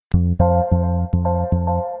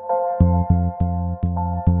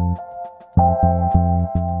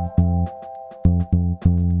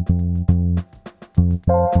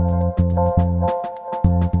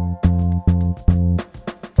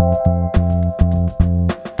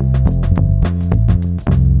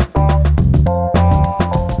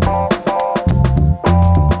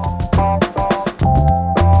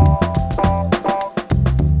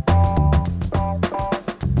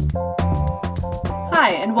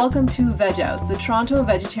Welcome to Veg Out, the Toronto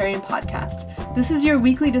Vegetarian Podcast. This is your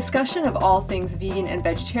weekly discussion of all things vegan and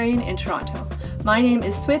vegetarian in Toronto. My name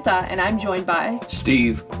is Sweta, and I'm joined by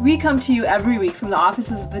Steve. We come to you every week from the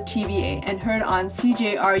offices of the TVA and heard on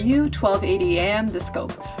CJRU 1280 AM The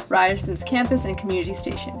Scope, Ryerson's campus and community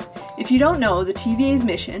station. If you don't know, the TVA's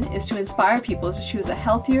mission is to inspire people to choose a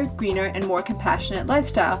healthier, greener, and more compassionate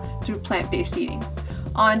lifestyle through plant-based eating.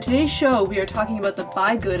 On today's show, we are talking about the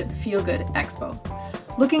Buy Good, Feel Good Expo.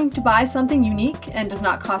 Looking to buy something unique and does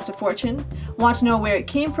not cost a fortune? Want to know where it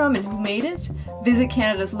came from and who made it? Visit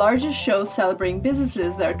Canada's largest show celebrating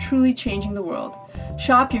businesses that are truly changing the world.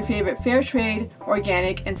 Shop your favorite fair trade,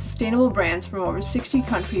 organic, and sustainable brands from over 60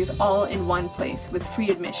 countries all in one place with free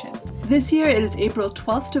admission. This year it is April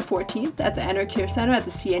 12th to 14th at the Enercare Centre at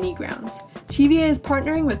the CNE grounds. TVA is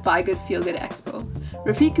partnering with Buy Good Feel Good Expo.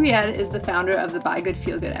 Rafik Riad is the founder of the Buy Good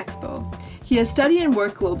Feel Good Expo. He has studied and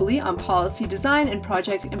worked globally on policy design and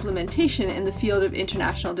project implementation in the field of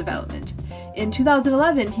international development. In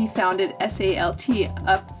 2011, he founded SALT,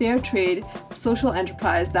 a fair trade social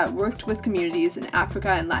enterprise that worked with communities in Africa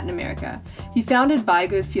and Latin America. He founded Buy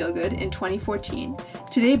Good Feel Good in 2014.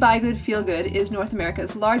 Today, Buy Good Feel Good is North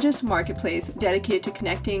America's largest marketplace dedicated to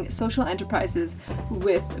connecting social enterprises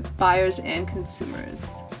with buyers and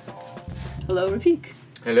consumers. Hello, Rafik.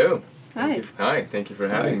 Hello. Hi. Hi, thank you for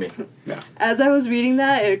having me. Yeah. As I was reading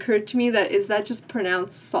that, it occurred to me that is that just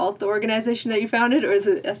pronounced SALT, the organization that you founded, or is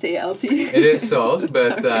it SALT? It is SALT,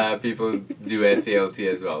 but people do SALT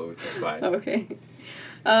as well, which is fine. Okay.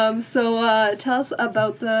 So tell us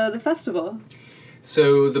about the festival.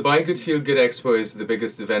 So the Buy Good Feel Good Expo is the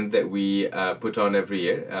biggest event that we put on every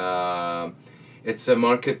year. It's a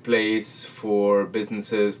marketplace for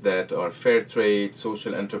businesses that are fair trade,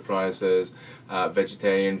 social enterprises,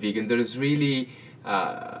 vegetarian, vegan. There is really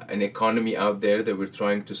an economy out there that we're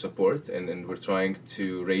trying to support, and we're trying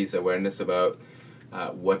to raise awareness about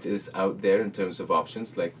what is out there in terms of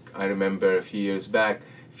options. Like, I remember a few years back,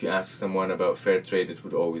 if you ask someone about fair trade, it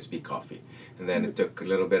would always be coffee. And then it took a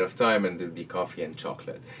little bit of time, and there'd be coffee and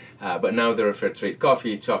chocolate. But now there are fair trade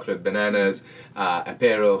coffee, chocolate, bananas,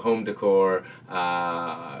 apparel, home decor,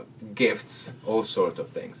 gifts, all sorts of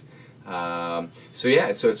things. So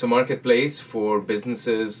it's a marketplace for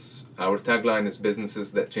businesses. Our tagline is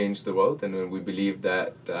businesses that change the world, and we believe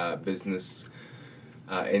that business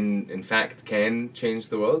in fact can change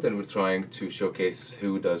the world, and we're trying to showcase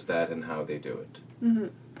who does that and how they do it. Mm-hmm.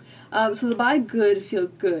 So the Buy Good, Feel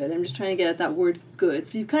Good, I'm just trying to get at that word good.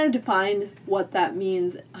 So you've kind of defined what that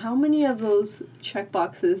means. How many of those check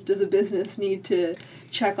boxes does a business need to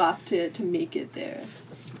check off to make it there?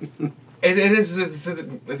 That's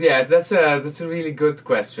a really good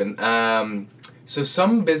question. So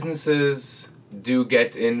some businesses do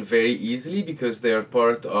get in very easily because they are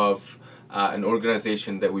part of an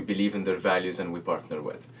organization that we believe in their values and we partner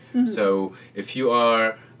with. Mm-hmm. So if you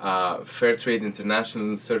are Fair Trade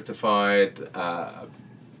International certified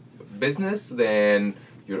business, then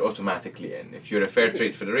you're automatically in. If you're a Fair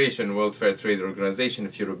Trade Federation, World Fair Trade Organization,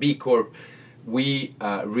 if you're a B Corp, we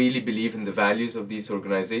really believe in the values of these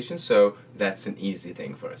organizations, so that's an easy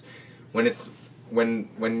thing for us.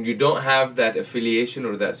 When you don't have that affiliation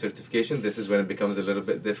or that certification, this is when it becomes a little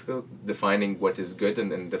bit difficult defining what is good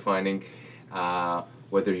and defining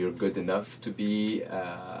whether you're good enough to be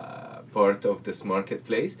part of this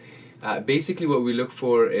marketplace. Basically what we look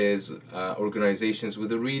for is organizations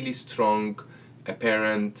with a really strong,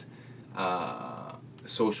 apparent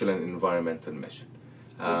social and environmental mission.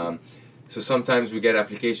 So sometimes we get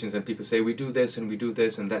applications and people say, we do this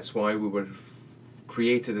and that's why we were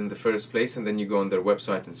created in the first place, and then you go on their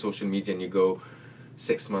website and social media and you go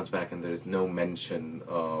 6 months back and there is no mention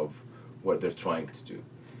of what they're trying to do.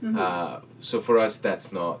 Mm-hmm. So for us,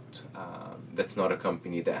 that's not a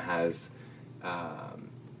company that has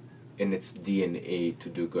in its DNA to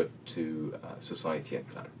do good to society and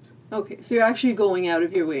planet. Okay, so you're actually going out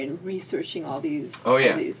of your way and researching all these. Oh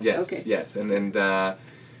yeah, yes, okay. Yes, and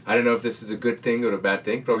I don't know if this is a good thing or a bad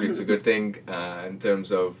thing. Probably it's a good thing in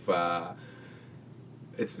terms of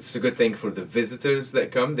it's a good thing for the visitors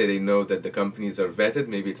that come. They know that the companies are vetted.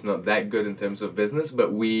 Maybe it's not that good in terms of business,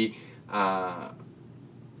 but we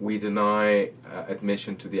we deny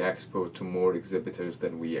admission to the expo to more exhibitors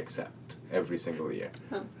than we accept every single year.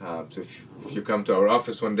 Oh. So if you come to our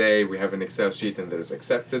office one day, we have an Excel sheet and there's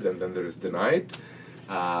accepted and then there's denied,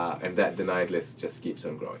 and that denied list just keeps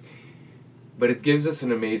on growing. But it gives us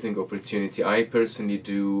an amazing opportunity. I personally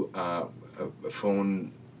do a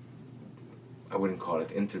phone, I wouldn't call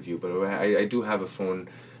it interview, but I do have a phone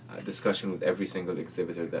discussion with every single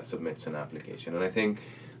exhibitor that submits an application. And I think,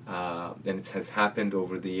 and it has happened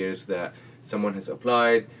over the years that someone has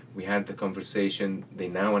applied, we had the conversation, they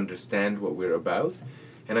now understand what we're about,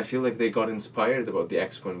 and I feel like they got inspired about the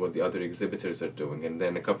expo and what the other exhibitors are doing. And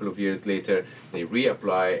then a couple of years later, they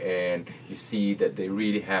reapply, and you see that they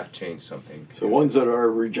really have changed something. So ones that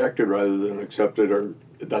are rejected rather than accepted,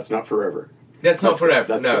 that's not forever. That's not forever.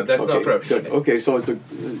 That's no, good. that's Okay, not forever. Good. Okay, so it's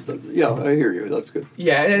yeah, I hear you. That's good.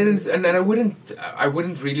 Yeah, and I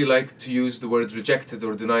wouldn't really like to use the word rejected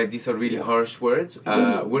or denied. These are really harsh words.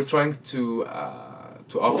 We're trying to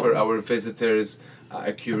offer our visitors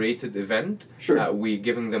a curated event. Sure. We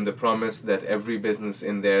giving them the promise that every business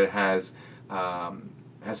in there has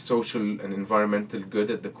social and environmental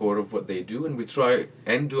good at the core of what they do, and we try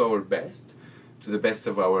and do our best, to the best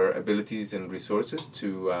of our abilities and resources,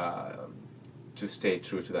 to stay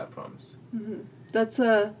true to that promise. Mm-hmm. It's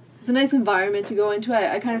a nice environment to go into.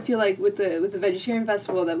 I kind of feel like with the vegetarian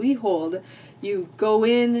festival that we hold, you go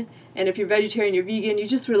in, and if you're vegetarian, you're vegan, you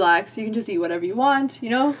just relax. You can just eat whatever you want, you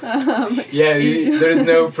know? There is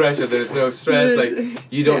no pressure, there is no stress. Like,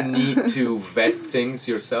 you don't need to vet things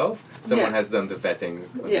yourself. Someone has done the vetting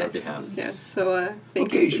on your behalf. Yes, so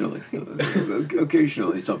occasionally.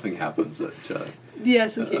 Occasionally something happens that...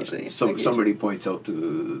 yes, occasionally. Somebody points out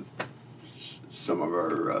to some of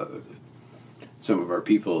our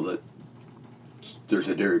people that there's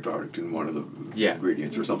a dairy product in one of the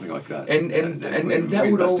ingredients or something like that. And that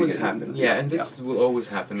would always happen. And this will always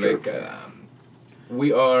happen. Sure. Like,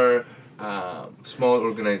 we are small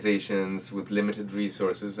organizations with limited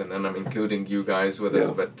resources, and I'm including you guys with us,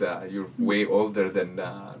 but you're way older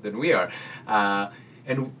than we are.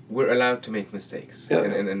 And we're allowed to make mistakes.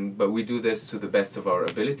 But we do this to the best of our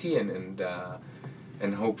ability,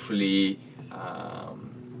 and hopefully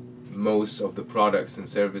most of the products and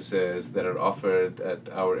services that are offered at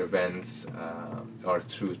our events are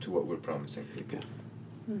true to what we're promising people.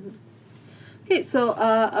 Mm-hmm. Okay, so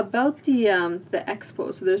about the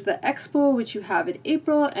expo. So there's the expo, which you have in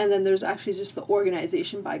April, and then there's actually just the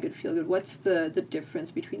organization Buy Good Feel Good. What's the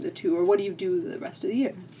difference between the two, or what do you do the rest of the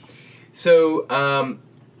year? So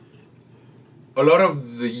a lot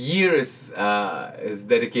of the year is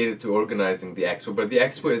dedicated to organizing the expo, but the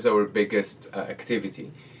expo is our biggest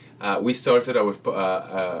activity. We started our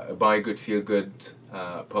Buy Good Feel Good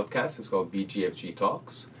podcast. It's called BGFG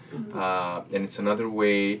Talks, and it's another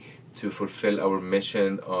way to fulfill our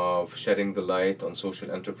mission of shedding the light on social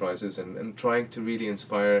enterprises and trying to really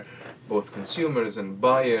inspire both consumers and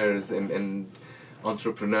buyers and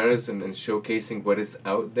entrepreneurs and showcasing what is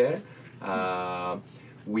out there.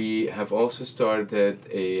 We have also started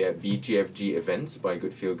a BGFG Events, Buy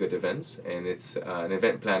Good Feel Good Events, and it's an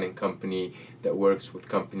event planning company that works with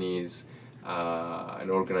companies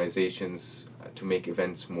and organizations to make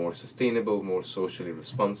events more sustainable, more socially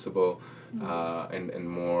responsible, and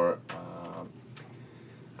more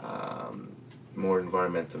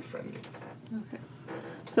environmental friendly. Okay.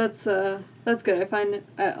 So that's good. I find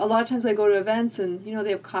a lot of times I go to events and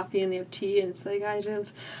they have coffee and they have tea and it's like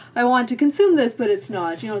I want to consume this, but it's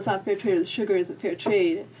not. It's not fair trade. The sugar isn't fair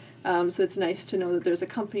trade. So it's nice to know that there's a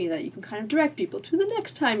company that you can kind of direct people to the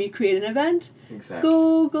next time you create an event. Exactly.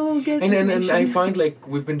 Go get information. And I find like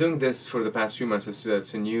we've been doing this for the past few months.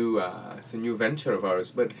 It's a new venture of ours,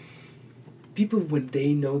 but people, when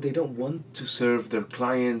they know they don't want to serve their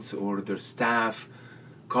clients or their staff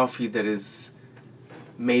coffee that is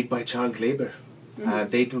made by child labor.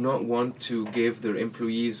 They do not want to give their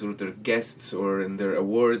employees or their guests or in their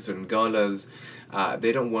awards and galas,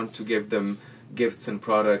 they don't want to give them gifts and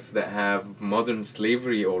products that have modern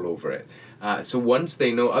slavery all over it. So once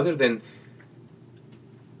they know, other than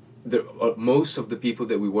most of the people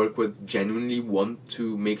that we work with genuinely want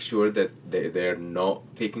to make sure that they're not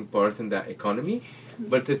taking part in that economy,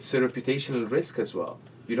 but it's a reputational risk as well.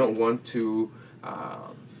 You don't want to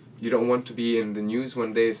be in the news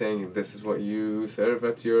one day saying this is what you serve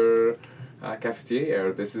at your cafeteria,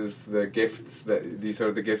 or these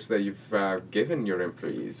are the gifts that you've given your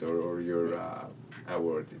employees or your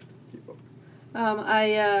awarded people.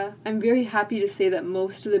 I'm very happy to say that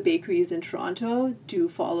most of the bakeries in Toronto do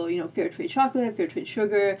follow, fair trade chocolate, fair trade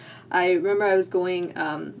sugar. I remember I was going,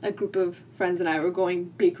 a group of friends and I were going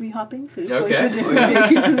bakery hopping, so just going to different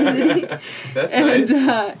bakeries in the city. That's nice.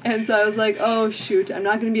 And so I was like, oh shoot, I'm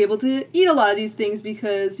not going to be able to eat a lot of these things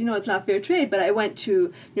because, it's not fair trade. But I went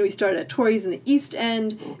to, we started at Tory's in the East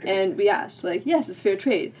End, and we asked, yes, it's fair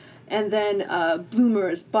trade. And then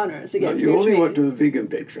Bloomers, Bunners, again, you only went to the vegan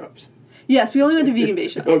bake shops. Yes, we only went to vegan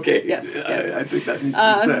bake shops. Okay. Yes. I think that needs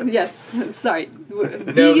to be said. Yes. Sorry.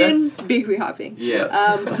 Vegan bakery hopping.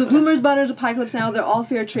 Yeah. So Bloomers, Bunners, Pie Clips now, they're all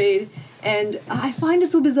fair trade. And I find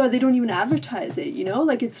it so bizarre they don't even advertise it,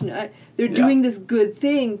 Like it's not, they're doing this good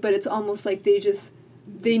thing, but it's almost like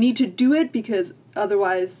they need to do it because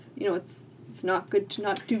otherwise, it's not good to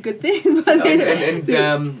not do good things. But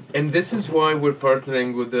and this is why we're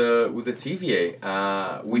partnering with the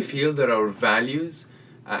TVA. We feel that our values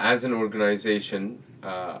as an organization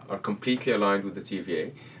are completely aligned with the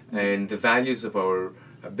TVA, and the values of our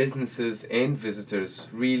businesses and visitors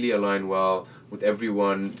really align well with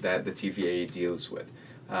everyone that the TVA deals with.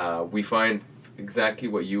 We find exactly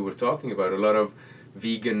what you were talking about. A lot of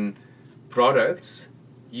vegan products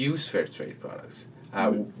use fair trade products.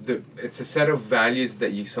 It's a set of values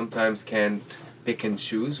that you sometimes can't pick and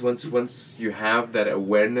choose. Once you have that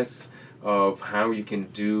awareness of how you can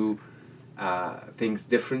do things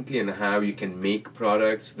differently and how you can make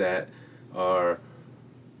products that are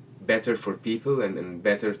better for people and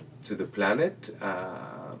better to the planet,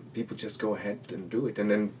 people just go ahead and do it. And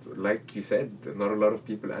then, like you said, not a lot of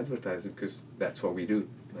people advertise it because that's what we do.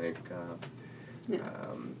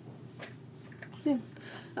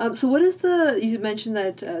 So what is you mentioned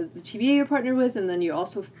that the TVA you're partnered with, and then you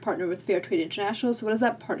also partner with Fair Trade International. So what does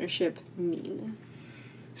that partnership mean?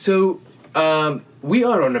 So we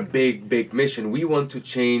are on a big mission. We want to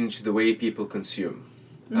change the way people consume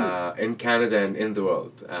in Canada and in the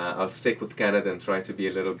world. I'll stick with Canada and try to be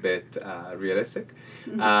a little bit realistic.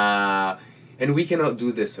 And we cannot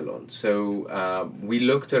do this alone. So we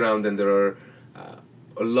looked around, and there are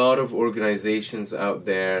a lot of organizations out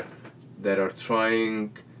there that are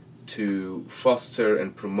trying to foster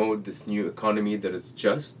and promote this new economy that is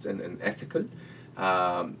just and ethical.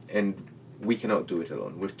 And we cannot do it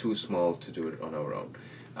alone. We're too small to do it on our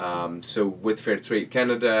own. So with Fair Trade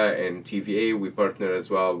Canada and TVA, we partner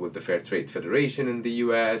as well with the Fair Trade Federation in the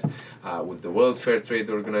US, with the World Fair Trade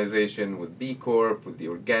Organization, with B Corp, with the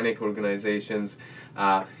organic organizations.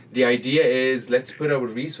 The idea is, let's put our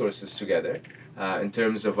resources together in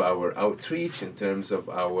terms of our outreach, in terms of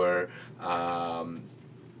our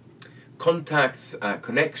contacts,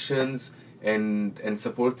 connections, and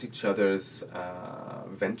support each other's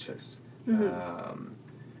ventures.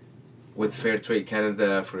 With Fair Trade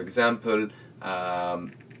Canada, for example,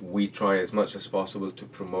 we try as much as possible to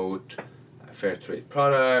promote fair trade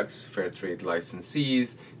products, fair trade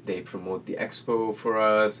licensees. They promote the expo for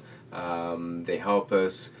us. They help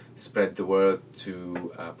us spread the word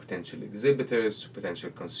to potential exhibitors, to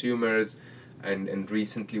potential consumers. And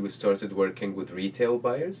recently we started working with retail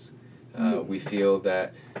buyers. We feel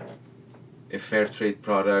that if fair trade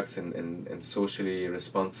products and socially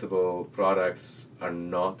responsible products are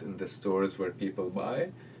not in the stores where people buy,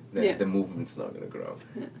 then the movement's not going to grow.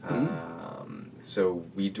 So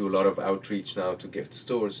we do a lot of outreach now to gift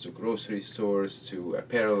stores, to grocery stores, to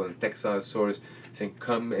apparel and textile stores, saying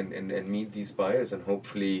come and meet these buyers, and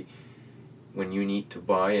hopefully when you need to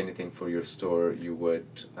buy anything for your store, you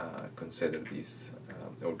would consider these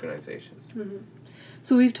organizations.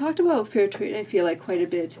 So we've talked about fair trade, I feel like, quite a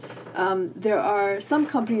bit. There are some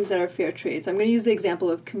companies that are fair trade. So I'm going to use the example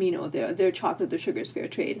of Camino. Their chocolate, their sugar is fair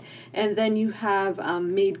trade. And then you have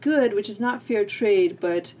Made Good, which is not fair trade,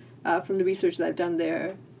 but from the research that I've done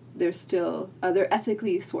there, they're still, they're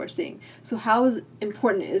ethically sourcing. So how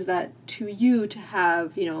important is that to you to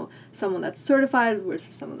have, someone that's certified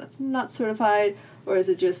versus someone that's not certified? Or is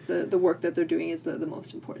it just the work that they're doing is the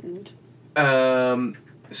most important?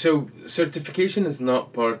 So certification is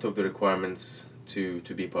not part of the requirements to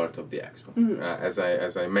be part of the expo. As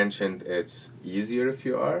I mentioned, it's easier if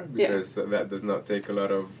you are, because that does not take a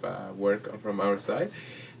lot of work from our side.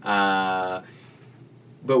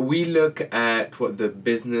 But we look at what the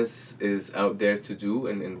business is out there to do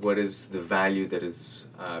and what is the value that is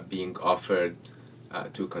being offered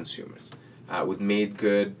to consumers. With Made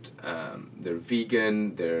Good, they're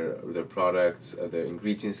vegan, their products, the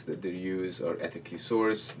ingredients that they use are ethically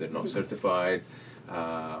sourced, they're not certified,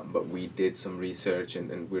 but we did some research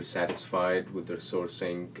and we're satisfied with their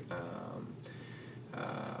sourcing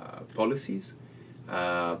policies.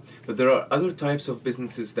 But there are other types of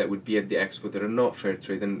businesses that would be at the expo that are not fair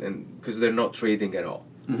trade, and because they're not trading at all.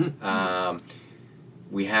 Mm-hmm.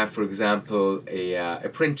 We have, for example, a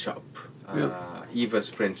print shop, Eva's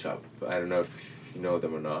Print Shop. I don't know if you know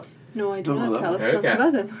them or not. No, I do not. Tell us something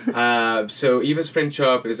about them. So Eva's Print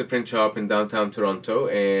Shop is a print shop in downtown Toronto,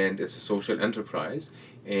 and it's a social enterprise.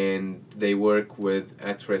 And they work with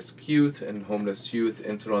at-risk youth and homeless youth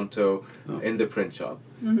in Toronto in the print shop.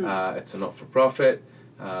 Mm-hmm. It's a not-for-profit.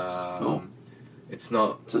 It's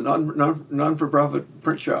not... It's a non-for-profit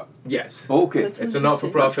print shop? Yes. Oh, okay. It's a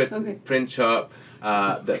not-for-profit print shop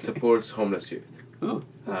that supports homeless youth. Oh,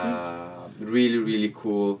 okay. Really, really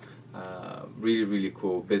cool. Really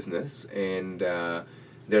cool business, and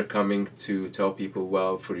they're coming to tell people,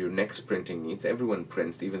 well, for your next printing needs, everyone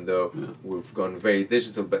prints, even though we've gone very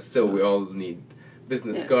digital, but still we all need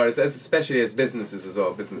business cards, especially as businesses as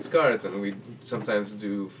well, business cards, and we sometimes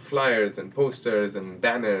do flyers and posters and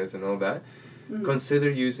banners and all that. Consider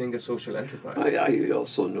using a social enterprise. I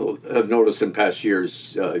also have noticed in past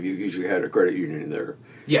years you usually had a credit union there.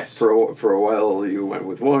 Yes. For a while you went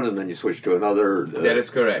with one and then you switched to another. That is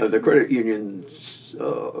correct. The credit unions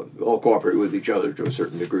all cooperate with each other to a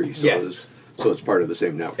certain degree. So yes. So it's part of the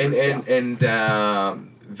same network. And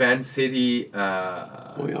Van City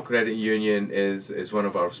Credit Union is one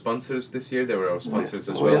of our sponsors this year. They were our sponsors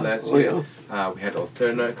as well last year. We had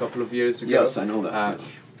Alterna a couple of years ago. Yes, I know that.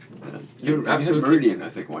 You're absolutely. absolutely... Meridian, I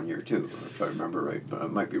think, one year too, if I remember right, but I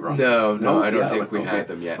might be wrong. No, I don't think we had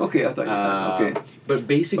them yet. Okay, I thought you had. Okay. But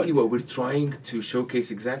basically what we're trying to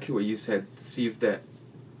showcase exactly what you said, see if that,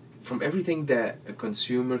 from everything that a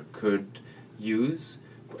consumer could use,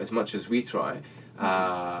 as much as we try,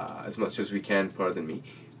 as much as we can, pardon me,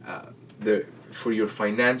 for your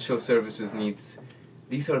financial services needs,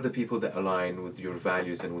 these are the people that align with your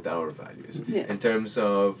values and with our values. Yeah. In terms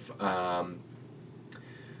of...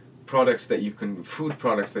 food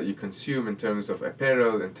products that you consume, in terms of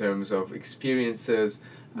apparel, in terms of experiences.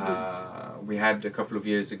 We had a couple of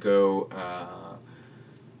years ago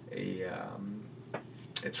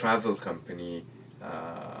a travel company.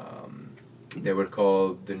 They were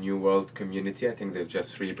called the New World Community. I think they've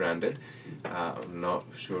just rebranded. I'm not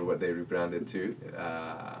sure what they rebranded to,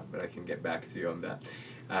 but I can get back to you on that.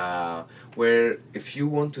 Where if you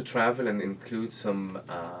want to travel and include some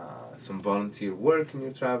volunteer work in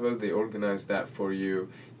your travel, they organize that for you.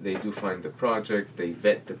 They do find the project, they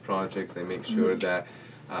vet the project, they make sure that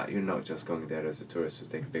you're not just going there as a tourist to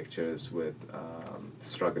take pictures with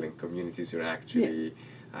struggling communities. You're actually,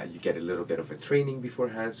 you get a little bit of a training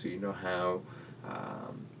beforehand, so you know how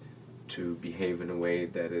to behave in a way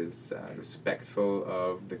that is respectful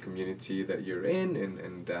of the community that you're in,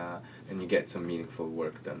 and you get some meaningful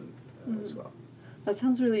work done as well. That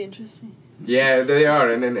sounds really interesting. Yeah, they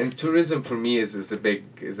are, and tourism for me is a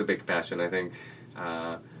big passion. I think,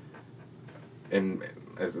 and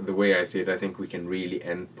as the way I see it, I think we can really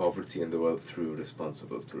end poverty in the world through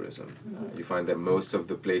responsible tourism. You find that most of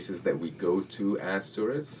the places that we go to as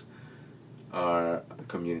tourists are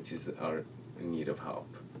communities that are in need of help,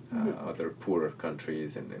 other poorer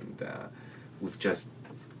countries, and we've just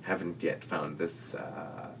haven't yet found this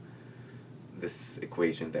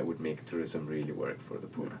equation that would make tourism really work for the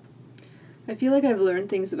poor. I feel like I've learned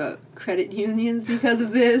things about credit unions because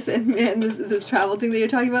of this and this travel thing that you're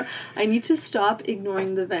talking about. I need to stop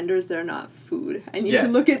ignoring the vendors that are not food. I need to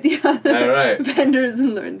look at the other vendors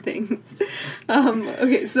and learn things.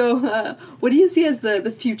 Okay, so what do you see as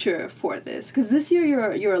the future for this? Because this year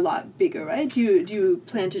you're a lot bigger, right? Do you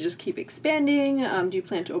plan to just keep expanding? Do you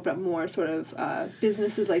plan to open up more sort of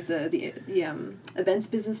businesses like the events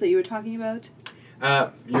business that you were talking about?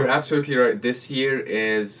 You're absolutely right. This year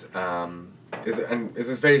is a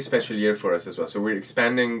very special year for us as well. So we're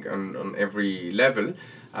expanding on every level.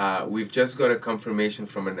 We've just got a confirmation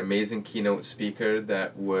from an amazing keynote speaker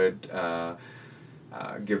that would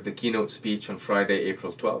give the keynote speech on Friday,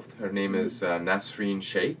 April 12th. Her name is Nasreen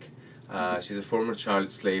Sheikh. She's a former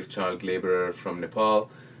child laborer from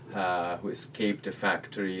Nepal who escaped a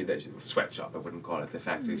factory, sweatshop, I wouldn't call it a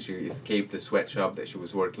factory. She escaped the sweatshop that she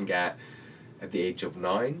was working at the age of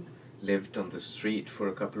 9, lived on the street for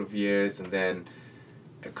a couple of years, and then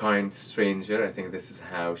a kind stranger, I think this is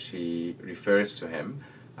how she refers to him,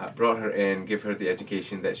 brought her in, give her the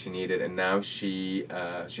education that she needed, and now she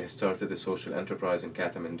has started a social enterprise in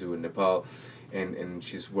Kathmandu in Nepal, and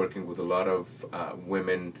she's working with a lot of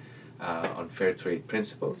women on fair trade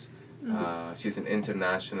principles. She's an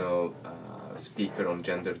international speaker on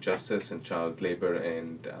gender justice and child labor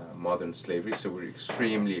and modern slavery, so we're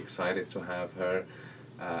extremely excited to have her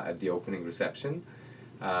at the opening reception.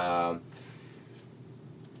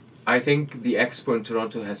 I think the expo in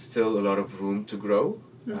Toronto has still a lot of room to grow.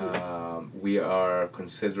 We are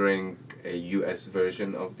considering a US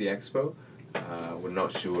version of the expo. We're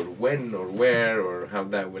not sure when or where or how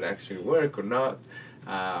that would actually work or not.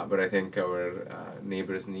 But I think our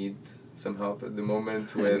neighbors need some help at the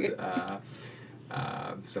moment with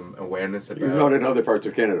some awareness about... You're not in other parts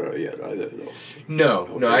of Canada yet either, though. No,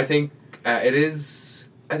 Okay. no, I think it is...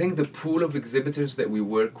 I think the pool of exhibitors that we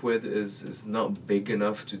work with is not big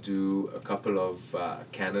enough to do a couple of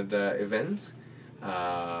Canada events.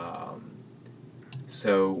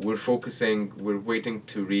 So we're waiting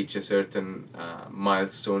to reach a certain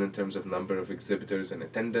milestone in terms of number of exhibitors and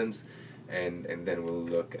attendance, and then we'll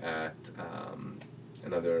look at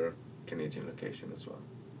another Canadian location as well.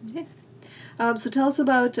 Yes. So tell us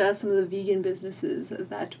about some of the vegan businesses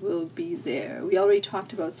that will be there. We already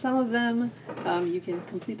talked about some of them. You can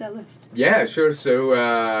complete that list. Yeah, sure. So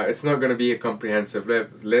it's not going to be a comprehensive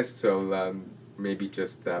list, so I'll maybe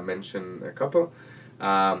just mention a couple.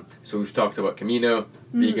 So we've talked about Camino,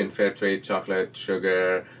 vegan, fair trade, chocolate,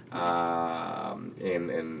 sugar, an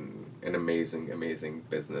amazing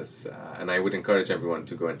business. And I would encourage everyone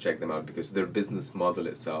to go and check them out because their business model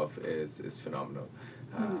itself is phenomenal.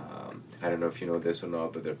 I don't know if you know this or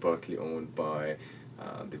not, but they're partly owned by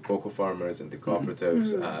the cocoa farmers and the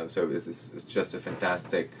cooperatives. So it's just a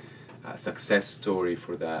fantastic success story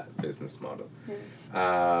for that business model. Yes.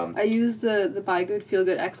 I use the Buy Good, Feel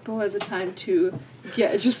Good Expo as a time to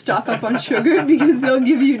just stock up on sugar because they'll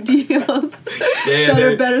give you deals that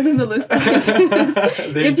are better than the list prices.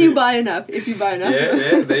 If you buy enough.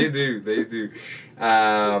 Yeah, they do.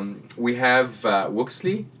 We have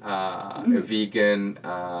Wuxley, a vegan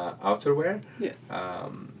outerwear. Yes. I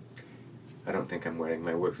don't think I'm wearing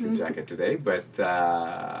my Wuxley jacket today, but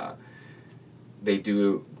they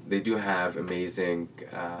do have amazing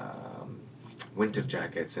winter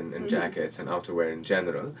jackets and jackets and outerwear in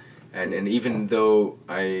general. And even though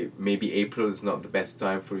maybe April is not the best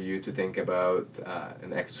time for you to think about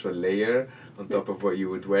an extra layer on top of what you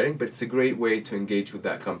were wearing, but it's a great way to engage with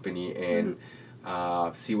that company and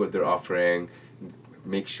see what they're offering,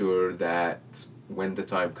 make sure that when the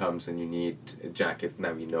time comes and you need a jacket,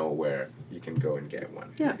 now you know where you can go and get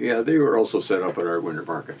one. Yeah, they were also set up at our winter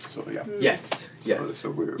market, so yeah. Yes.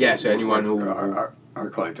 So anyone who... Our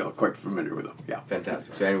clientele are quite familiar with them, yeah.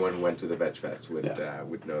 Fantastic. So anyone who went to the Veg Fest would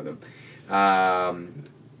know them.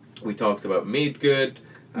 We talked about Made Good.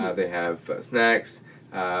 They have snacks.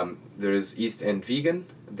 There is East End Vegan.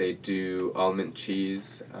 They do almond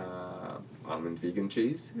vegan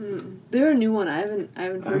cheese. They're a new one. I haven't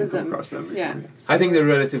heard of them. Across them before, yeah. yes. I think they're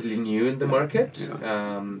relatively new in the market.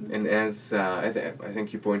 And as I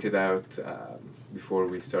think you pointed out before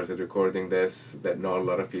we started recording this, that not a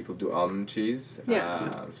lot of people do almond cheese.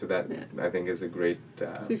 So that I think is a great...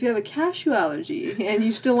 So if you have a cashew allergy and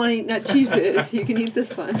you still want to eat nut cheeses, you can eat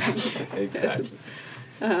this one. Exactly.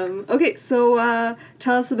 Okay, so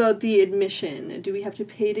tell us about the admission. Do we have to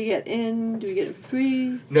pay to get in? Do we get it for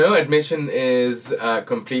free? No, admission is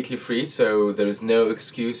completely free, so there is no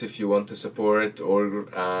excuse if you want to support or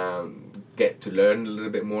get to learn a little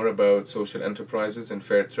bit more about social enterprises and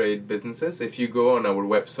fair trade businesses. If you go on our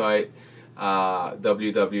website,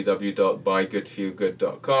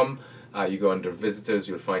 www.buygoodfeelgood.com, you go under visitors,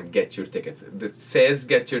 you'll find get your tickets. It says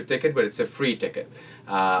get your ticket, but it's a free ticket.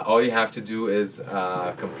 All you have to do is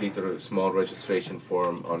complete a small registration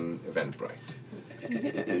form on Eventbrite.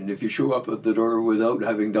 And if you show up at the door without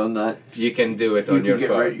having done that, you can do it on your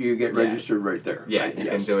phone. You get registered right there. Yeah, right? you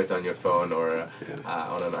can do it on your phone or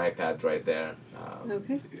on an iPad right there.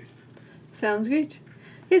 Okay, sounds great.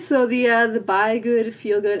 Okay, so the Buy Good,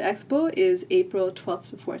 Feel Good Expo is April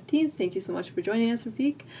 12th to 14th. Thank you so much for joining us,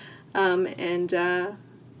 Rafik. And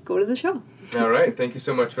go to the show. All right, thank you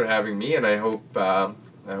so much for having me, and I hope I'll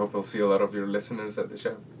see a lot of your listeners at the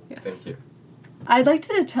show. Yes. Thank you. I'd like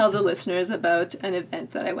to tell the listeners about an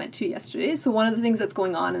event that I went to yesterday. So one of the things that's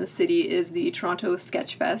going on in the city is the Toronto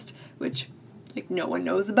Sketch Fest, which no one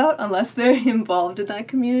knows about unless they're involved in that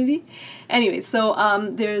community. Anyway, so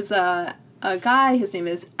there's a guy, his name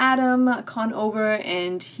is Adam Conover,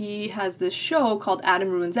 and he has this show called Adam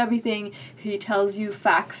Ruins Everything. He tells you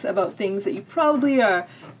facts about things that you probably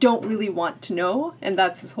don't really want to know, and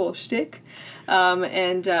that's his whole shtick.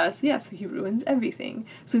 So he ruins everything.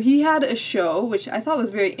 So he had a show, which I thought was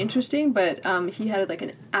very interesting, but he had like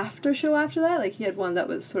an after show after that. Like he had one that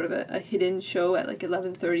was sort of a hidden show at like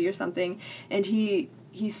 11:30 or something, and he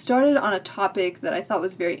started on a topic that I thought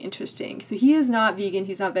was very interesting. So he is not vegan,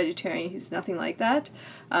 he's not vegetarian, he's nothing like that.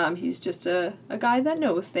 He's just a guy that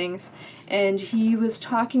knows things. And he was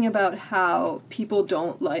talking about how people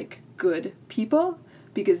don't like good people,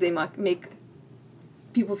 because they make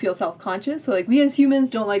people feel self-conscious. So like we as humans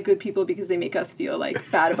don't like good people because they make us feel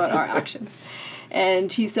like bad about our actions.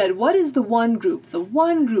 And he said, what is the one group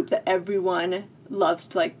that everyone loves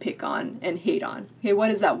to like pick on and hate on? Okay,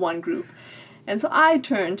 what is that one group? And so I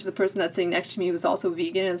turned to the person that's sitting next to me who was also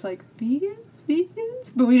vegan, and it's like, vegans?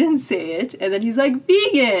 But we didn't say it. And then he's like,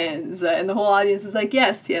 vegans! And the whole audience is like,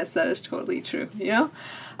 yes, that is totally true, you know?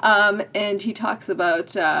 And he talks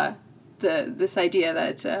about this idea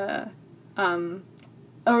that,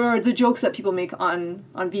 or the jokes that people make on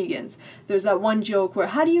vegans. There's that one joke where,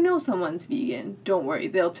 how do you know someone's vegan? Don't worry,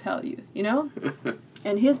 they'll tell you, you know?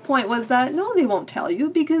 And his point was that, no, they won't tell you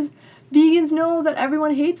because vegans know that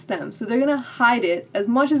everyone hates them, so they're going to hide it as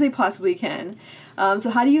much as they possibly can.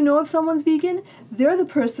 So how do you know if someone's vegan? They're the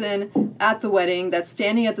person at the wedding that's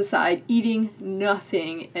standing at the side eating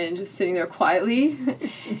nothing and just sitting there quietly.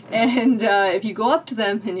 And if you go up to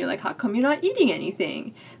them and you're like, how come you're not eating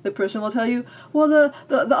anything? The person will tell you, well,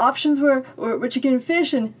 the options were chicken and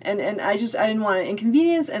fish, and I didn't want an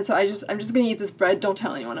inconvenience, and so I'm just going to eat this bread. Don't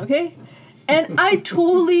tell anyone, okay? And I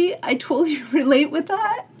totally relate with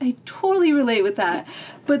that.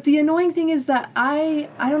 But the annoying thing is that I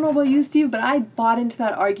don't know about you, Steve, but I bought into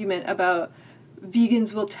that argument about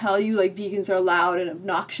vegans will tell you, like, vegans are loud and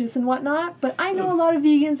obnoxious and whatnot. But I know a lot of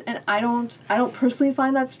vegans, and I don't personally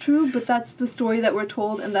find that's true, but that's the story that we're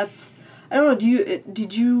told, and that's, I don't know,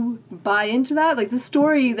 did you buy into that? Like, the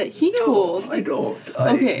story that he told. No, I don't.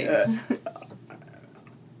 Okay.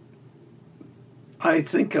 I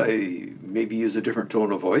think I maybe use a different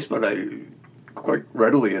tone of voice, but I quite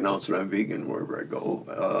readily announce that I'm vegan wherever I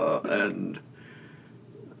go. And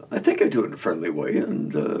I think I do it in a friendly way,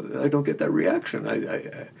 and I don't get that reaction.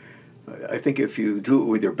 I think if you do it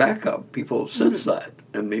with your backup, people sense that,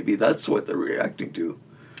 and maybe that's what they're reacting to.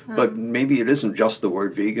 But maybe it isn't just the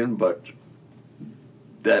word vegan, but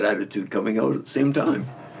that attitude coming out at the same time.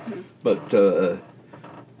 But...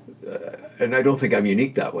 and I don't think I'm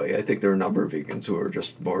unique that way. I think there are a number of vegans who are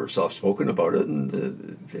just more soft-spoken about it,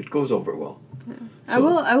 and it goes over well. Yeah.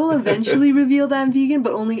 So. I will eventually reveal that I'm vegan,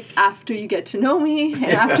 but only after you get to know me and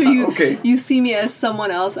after you see me as someone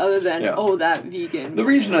else other than, that vegan. The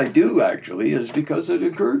reason I do, actually, is because it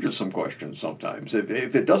encourages some questions sometimes. If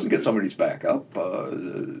it doesn't get somebody's back up,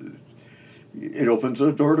 it opens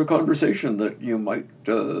a door to conversation that you might...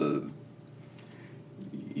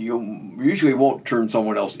 you usually won't turn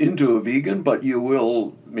someone else into a vegan, but you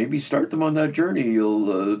will maybe start them on that journey.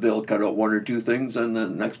 They'll cut out one or two things, and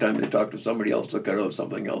then next time they talk to somebody else, they'll cut out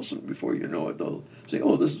something else, and before you know it, they'll say,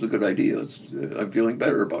 "Oh, this is a good idea. I'm feeling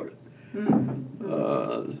better about it."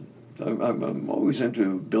 I'm always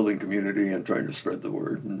into building community and trying to spread the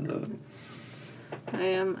word. And I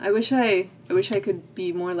am. I wish I could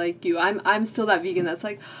be more like you. I'm still that vegan that's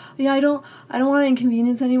like, yeah, I don't want to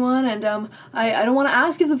inconvenience anyone, and I don't want to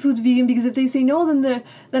ask if the food's vegan, because if they say no, then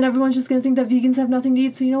everyone's just gonna think that vegans have nothing to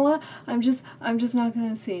eat. So you know what? I'm just not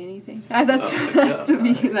gonna say anything. That's the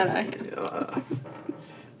vegan that I am.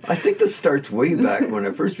 I think this starts way back when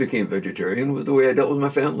I first became vegetarian with the way I dealt with my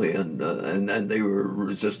family, and they were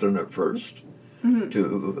resistant at first. And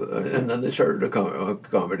then they started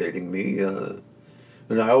accommodating me,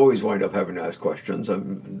 and I always wind up having to ask questions.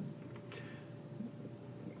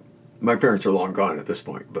 My parents are long gone at this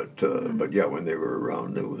point, but yeah, when they were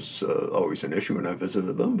around, it was always an issue when I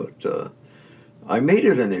visited them. But I made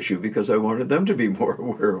it an issue because I wanted them to be more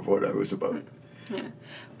aware of what I was about. Yeah,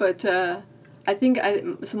 but I think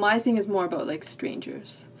so. My thing is more about like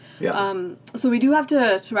strangers. Yeah. So we do have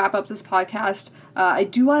to wrap up this podcast. I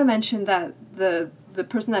do want to mention that the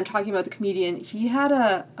person that I'm talking about, the comedian, he had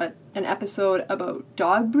an episode about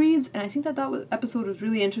dog breeds, and I think that episode was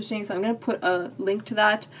really interesting, so I'm going to put a link to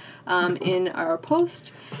that in our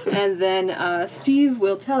post, and then Steve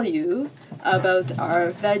will tell you about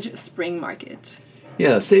our Veg Spring Market.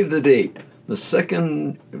 Yeah, save the date. The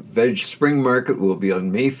second Veg Spring Market will be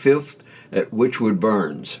on May 5th at Witchwood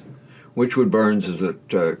Barns. Witchwood Barns is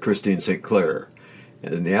at Christine St. Clair.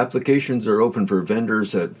 And the applications are open for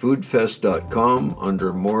vendors at foodfest.com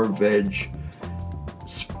under More Veg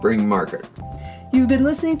Spring Market. You've been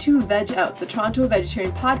listening to Veg Out, the Toronto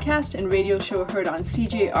vegetarian podcast and radio show heard on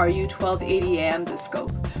CJRU 1280 AM The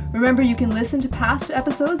Scope. Remember, you can listen to past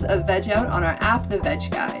episodes of Veg Out on our app, The Veg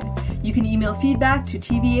Guide. You can email feedback to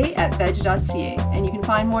tva@veg.ca, and you can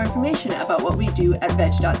find more information about what we do at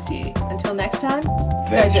veg.ca. Until next time,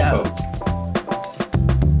 Veg Out.